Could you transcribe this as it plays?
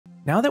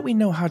Now that we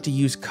know how to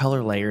use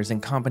color layers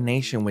in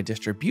combination with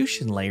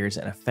distribution layers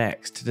and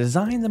effects to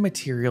design the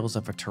materials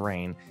of a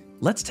terrain,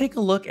 let's take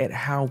a look at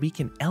how we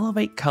can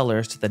elevate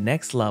colors to the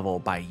next level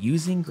by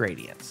using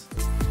gradients.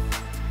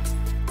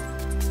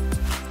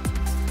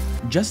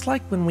 Just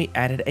like when we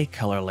added a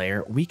color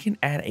layer, we can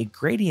add a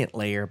gradient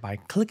layer by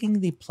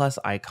clicking the plus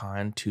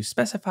icon to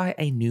specify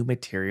a new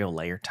material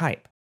layer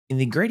type. In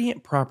the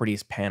Gradient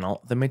Properties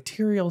panel, the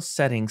Material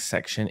Settings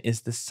section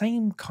is the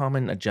same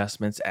common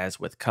adjustments as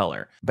with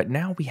color, but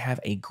now we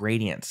have a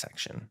gradient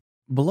section.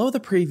 Below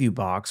the preview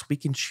box, we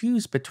can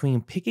choose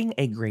between picking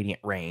a gradient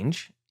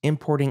range,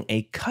 importing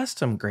a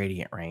custom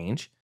gradient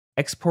range,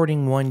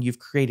 exporting one you've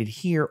created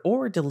here,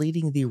 or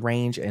deleting the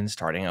range and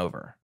starting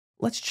over.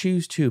 Let's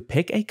choose to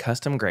pick a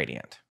custom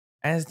gradient.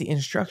 As the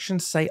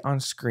instructions say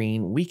on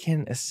screen, we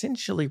can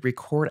essentially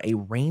record a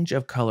range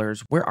of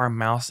colors where our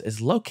mouse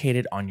is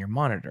located on your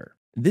monitor.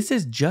 This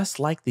is just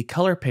like the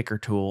color picker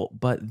tool,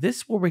 but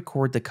this will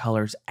record the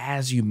colors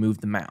as you move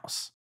the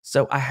mouse.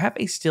 So I have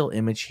a still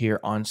image here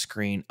on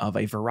screen of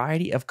a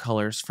variety of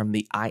colors from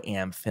the I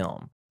Am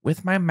film.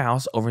 With my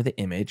mouse over the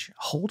image,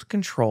 hold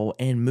Control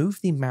and move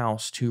the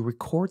mouse to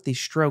record the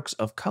strokes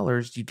of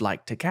colors you'd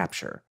like to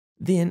capture.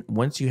 Then,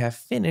 once you have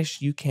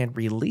finished, you can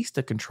release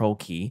the Control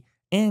key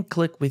and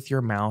click with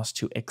your mouse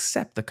to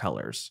accept the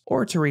colors,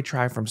 or to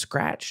retry from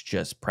scratch,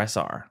 just press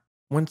R.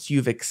 Once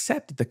you've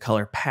accepted the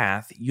color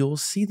path, you'll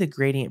see the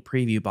gradient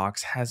preview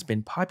box has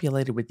been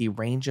populated with the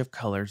range of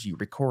colors you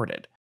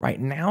recorded. Right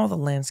now, the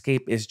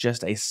landscape is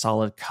just a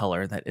solid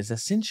color that is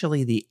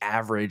essentially the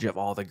average of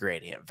all the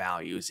gradient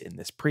values in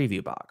this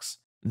preview box.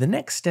 The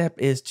next step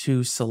is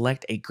to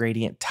select a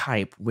gradient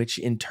type, which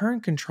in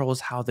turn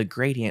controls how the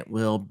gradient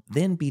will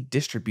then be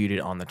distributed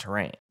on the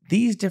terrain.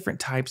 These different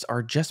types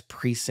are just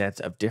presets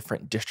of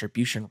different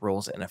distribution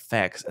rules and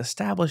effects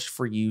established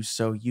for you,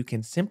 so you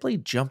can simply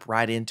jump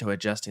right into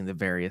adjusting the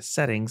various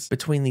settings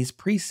between these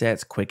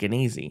presets quick and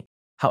easy.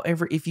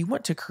 However, if you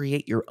want to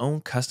create your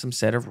own custom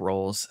set of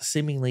roles,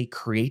 seemingly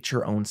create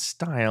your own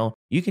style,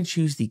 you can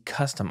choose the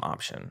custom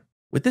option.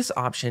 With this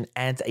option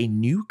adds a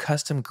new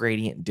custom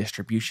gradient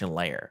distribution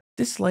layer.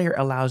 This layer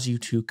allows you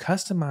to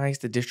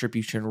customize the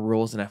distribution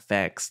rules and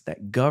effects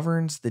that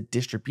governs the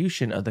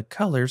distribution of the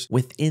colors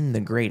within the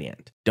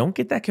gradient. Don't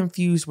get that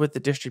confused with the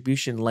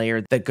distribution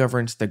layer that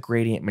governs the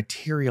gradient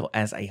material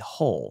as a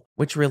whole,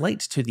 which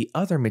relates to the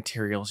other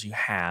materials you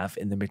have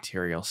in the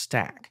material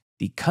stack.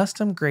 The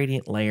custom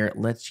gradient layer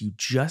lets you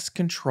just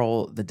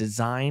control the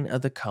design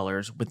of the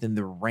colors within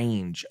the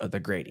range of the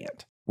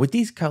gradient. With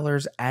these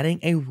colors, adding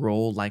a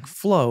rule like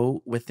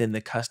flow within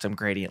the custom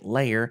gradient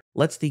layer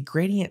lets the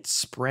gradient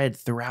spread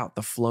throughout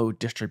the flow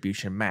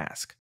distribution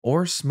mask,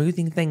 or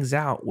smoothing things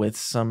out with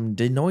some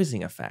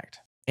denoising effect.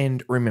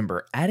 And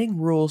remember, adding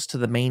rules to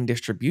the main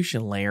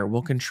distribution layer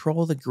will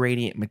control the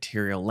gradient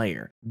material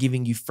layer,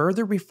 giving you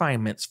further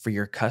refinements for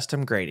your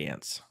custom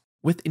gradients.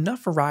 With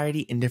enough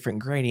variety and different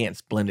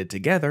gradients blended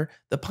together,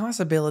 the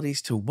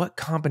possibilities to what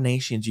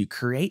combinations you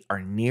create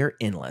are near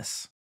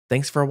endless.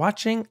 Thanks for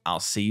watching,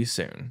 I'll see you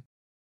soon.